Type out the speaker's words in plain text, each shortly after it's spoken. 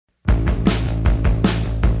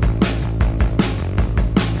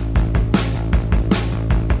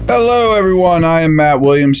Hello, everyone. I am Matt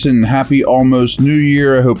Williamson. Happy almost New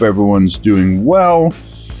Year. I hope everyone's doing well.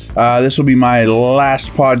 This will be my last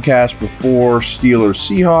podcast before Steelers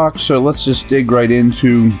Seahawks, so let's just dig right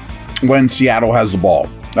into when Seattle has the ball.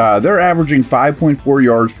 They're averaging 5.4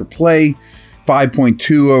 yards per play,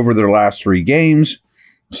 5.2 over their last three games.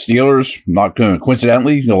 Steelers, not going to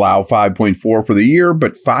coincidentally allow 5.4 for the year,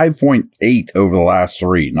 but 5.8 over the last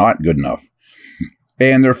three. Not good enough.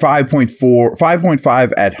 And they're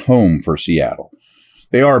 5.5 at home for Seattle.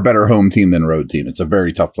 They are a better home team than road team. It's a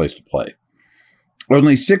very tough place to play.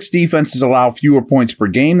 Only 6 defenses allow fewer points per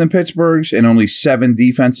game than Pittsburgh's, and only 7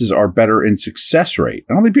 defenses are better in success rate.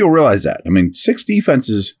 I don't think people realize that. I mean, 6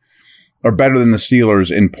 defenses are better than the Steelers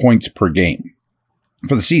in points per game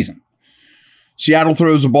for the season. Seattle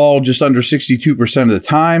throws the ball just under 62% of the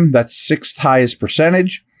time. That's 6th highest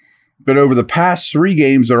percentage. But over the past 3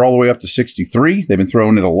 games, they're all the way up to 63. They've been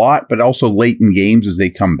throwing it a lot, but also late in games as they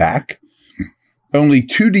come back. Only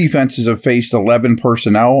 2 defenses have faced 11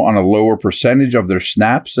 personnel on a lower percentage of their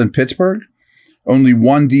snaps than Pittsburgh. Only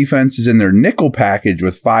 1 defense is in their nickel package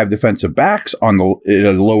with 5 defensive backs at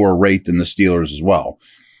a lower rate than the Steelers as well.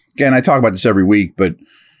 Again, I talk about this every week, but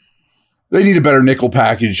they need a better nickel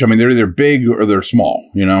package. I mean, they're either big or they're small,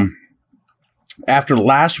 you know. After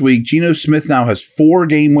last week, Geno Smith now has 4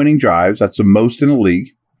 game-winning drives. That's the most in the league.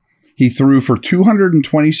 He threw for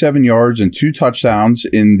 227 yards and 2 touchdowns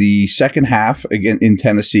in the second half again in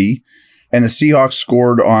Tennessee, and the Seahawks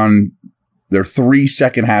scored on their 3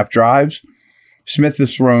 second-half drives. Smith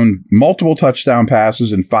has thrown multiple touchdown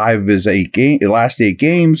passes in 5 of his last 8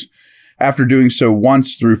 games, after doing so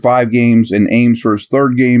once through 5 games, and aims for his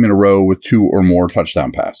 3rd game in a row with 2 or more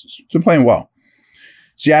touchdown passes. So playing well.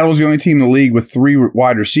 Seattle is the only team in the league with 3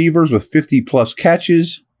 wide receivers with 50-plus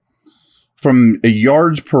catches. From a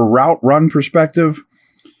yards per route run perspective,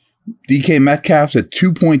 DK Metcalf's at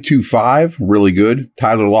 2.25, really good.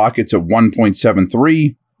 Tyler Lockett's at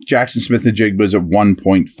 1.73. Jackson Smith-Njigba's at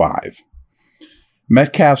 1.5.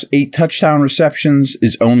 Metcalf's 8 touchdown receptions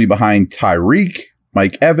is only behind Tyreek,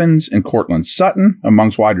 Mike Evans, and Cortland Sutton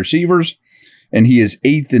amongst wide receivers, and he is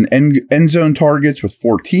 8th in end zone targets with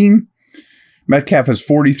 14. Metcalf has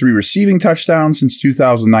 43 receiving touchdowns since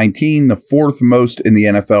 2019, the 4th most in the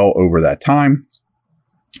NFL over that time.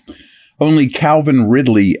 Only Calvin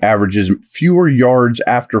Ridley averages fewer yards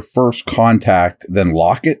after first contact than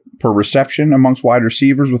Lockett per reception amongst wide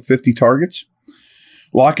receivers with 50 targets.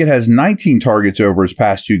 Lockett has 19 targets over his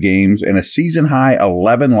past 2 games and a season-high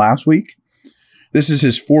 11 last week. This is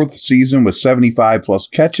his 4th season with 75-plus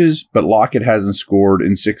catches, but Lockett hasn't scored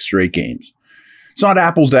in 6 straight games. It's not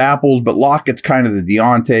apples to apples, but Lockett's kind of the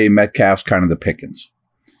Deontay, Metcalf's kind of the Pickens.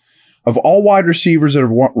 Of all wide receivers that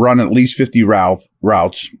have run at least 50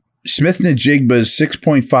 routes, Smith-Njigba's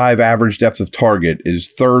 6.5 average depth of target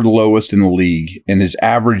is 3rd lowest in the league, and his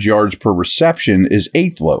average yards per reception is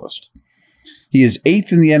 8th lowest. He is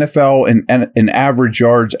 8th in the NFL in average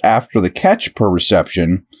yards after the catch per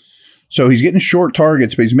reception, so he's getting short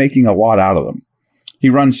targets, but he's making a lot out of them. He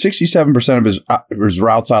runs 67% of his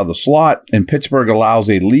routes out of the slot, and Pittsburgh allows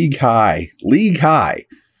a league high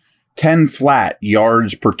 10 flat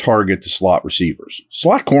yards per target to slot receivers.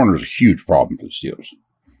 Slot corner is a huge problem for the Steelers.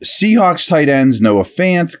 Seahawks tight ends Noah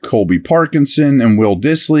Fant, Colby Parkinson, and Will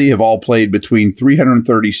Dissly have all played between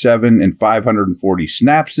 337 and 540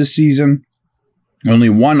 snaps this season. Only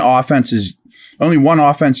one offense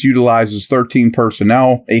utilizes 13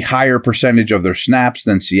 personnel, a higher percentage of their snaps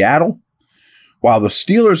than Seattle. While the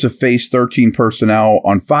Steelers have faced 13 personnel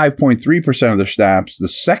on 5.3% of their snaps, the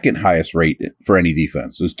 2nd highest rate for any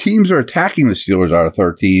defense. Those teams are attacking the Steelers out of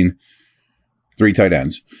 13, 3 tight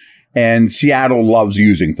ends, and Seattle loves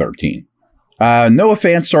using 13. Noah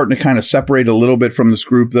Fant's starting to kind of separate a little bit from this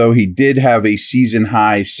group, though. He did have a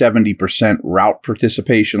season-high 70% route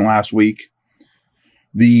participation last week.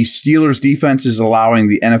 The Steelers' defense is allowing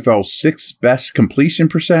the NFL's 6th best completion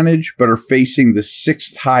percentage, but are facing the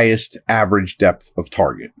 6th highest average depth of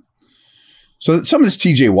target. So some of this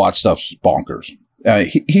TJ Watt stuff's bonkers.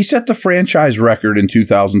 He set the franchise record in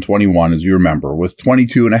 2021, as you remember, with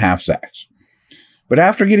 22.5 sacks. But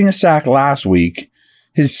after getting a sack last week,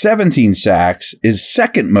 his 17 sacks is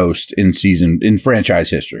 2nd most in franchise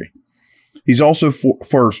history. He's also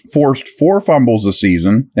forced 4 fumbles this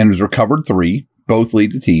season and has recovered 3. Both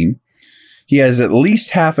lead the team. He has at least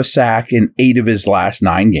half a sack in 8 of his last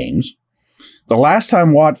 9 games. The last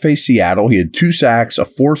time Watt faced Seattle, he had 2 sacks, a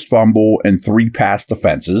forced fumble, and 3 pass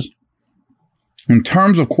defenses. In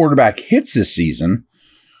terms of quarterback hits this season,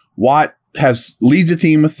 Watt leads the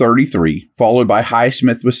team with 33, followed by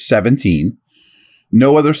Highsmith with 17.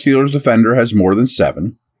 No other Steelers defender has more than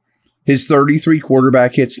 7. His 33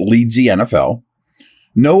 quarterback hits leads the NFL.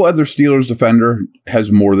 No other Steelers defender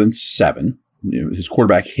has more than 7. His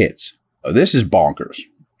quarterback hits. This is bonkers.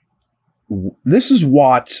 This is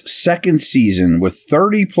Watt's second season with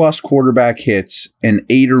 30-plus quarterback hits and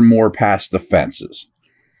 8 or more pass defenses.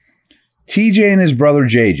 TJ and his brother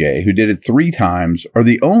JJ, who did it 3 times, are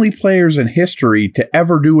the only players in history to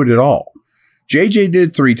ever do it at all. JJ did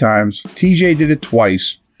it 3 times. TJ did it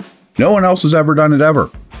twice. No one else has ever done it ever.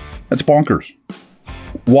 That's bonkers.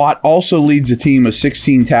 Watt also leads the team with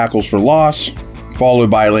 16 tackles for loss, followed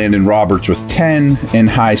by Landon Roberts with 10 and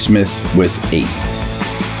Highsmith with 8.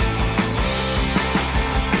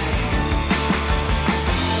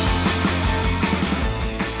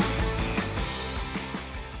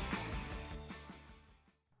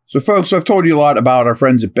 So, folks, I've told you a lot about our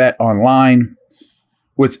friends at Bet Online.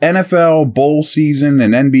 With NFL, bowl season,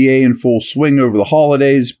 and NBA in full swing over the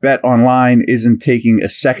holidays, Bet Online isn't taking a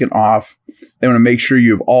second off. They want to make sure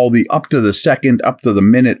you have all the up-to-the-second,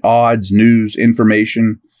 up-to-the-minute odds, news,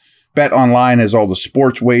 information. Bet Online has all the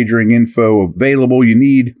sports wagering info available you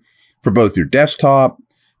need for both your desktop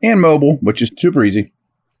and mobile, which is super easy.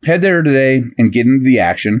 Head there today and get into the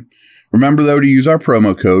action. Remember, though, to use our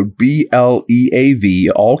promo code BLEAV,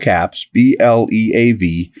 all caps,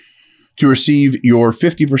 BLEAV, to receive your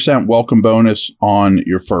 50% welcome bonus on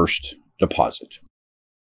your first deposit.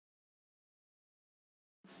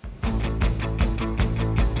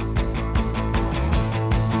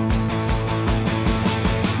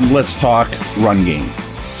 Let's talk run game.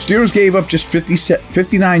 Steelers gave up just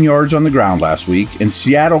 59 yards on the ground last week, and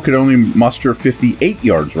Seattle could only muster 58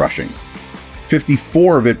 yards rushing.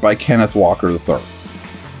 54 of it by Kenneth Walker III.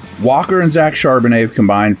 Walker and Zach Charbonnet have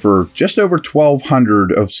combined for just over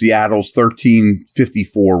 1,200 of Seattle's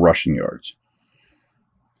 1,354 rushing yards.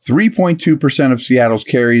 3.2% of Seattle's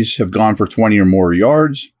carries have gone for 20 or more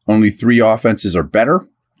yards. Only 3 offenses are better.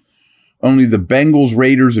 Only the Bengals,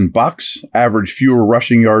 Raiders, and Bucks average fewer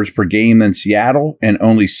rushing yards per game than Seattle, and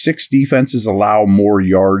only 6 defenses allow more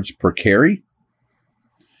yards per carry.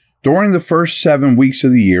 During the first 7 weeks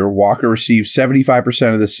of the year, Walker received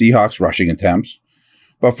 75% of the Seahawks rushing attempts,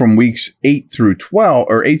 but from weeks 8 through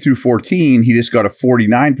 14, he just got a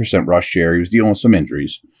 49% rush share. He was dealing with some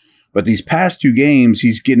injuries. But these past 2 games,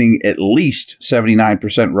 he's getting at least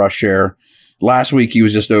 79% rush share. Last week, he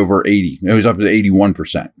was just over 80. It was up to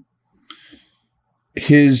 81%.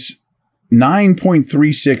 His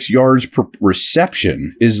 9.36 yards per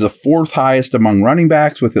reception is the 4th highest among running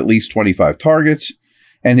backs with at least 25 targets,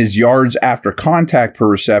 and his yards after contact per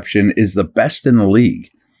reception is the best in the league.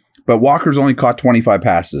 But Walker's only caught 25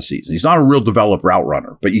 passes this season. He's not a real developed route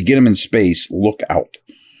runner, but you get him in space, look out.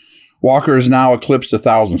 Walker has now eclipsed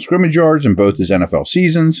 1,000 scrimmage yards in both his NFL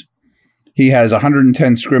seasons. He has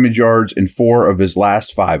 110 scrimmage yards in 4 of his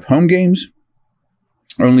last 5 home games.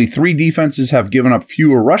 Only 3 defenses have given up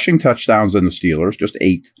fewer rushing touchdowns than the Steelers, just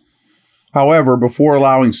 8. However, before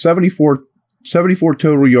allowing 74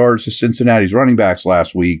 total yards to Cincinnati's running backs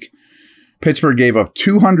last week, Pittsburgh gave up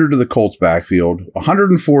 200 to the Colts backfield,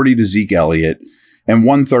 140 to Zeke Elliott, and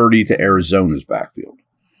 130 to Arizona's backfield.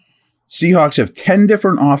 Seahawks have 10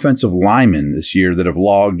 different offensive linemen this year that have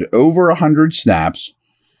logged over 100 snaps,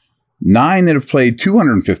 9 that have played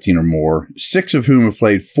 215 or more, 6 of whom have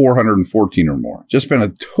played 414 or more. Just been a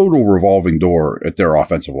total revolving door at their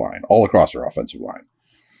offensive line, all across their offensive line.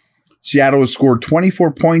 Seattle has scored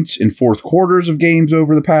 24 points in fourth quarters of games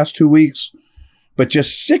over the past 2 weeks, but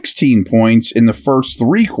just 16 points in the first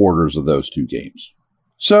 3 quarters of those 2 games.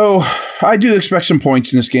 So I do expect some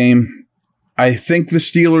points in this game. I think the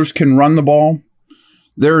Steelers can run the ball.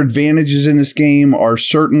 Their advantages in this game are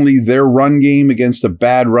certainly their run game against a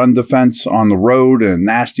bad run defense on the road and a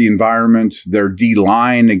nasty environment. Their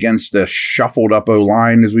D-line against a shuffled up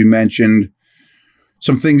O-line, as we mentioned.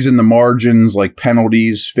 Some things in the margins like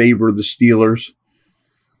penalties favor the Steelers.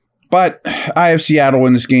 But I have Seattle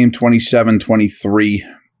in this game 27-23.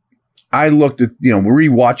 I looked at,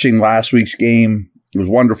 rewatching last week's game. It was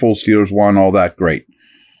wonderful. Steelers won, all that great.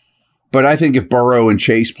 But I think if Burrow and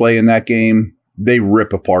Chase play in that game, they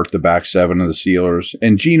rip apart the back 7 of the Steelers.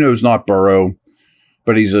 And Geno's not Burrow,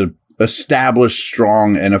 but he's an established,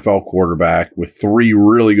 strong NFL quarterback with 3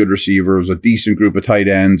 really good receivers, a decent group of tight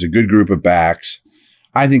ends, a good group of backs.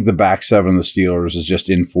 I think the back 7 of the Steelers is just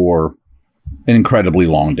in for an incredibly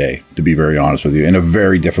long day, to be very honest with you, in a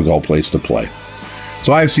very difficult place to play.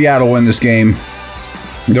 So I have Seattle win this game.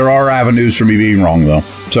 There are avenues for me being wrong, though.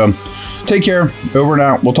 So take care. Over and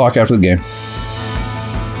out. We'll talk after the game.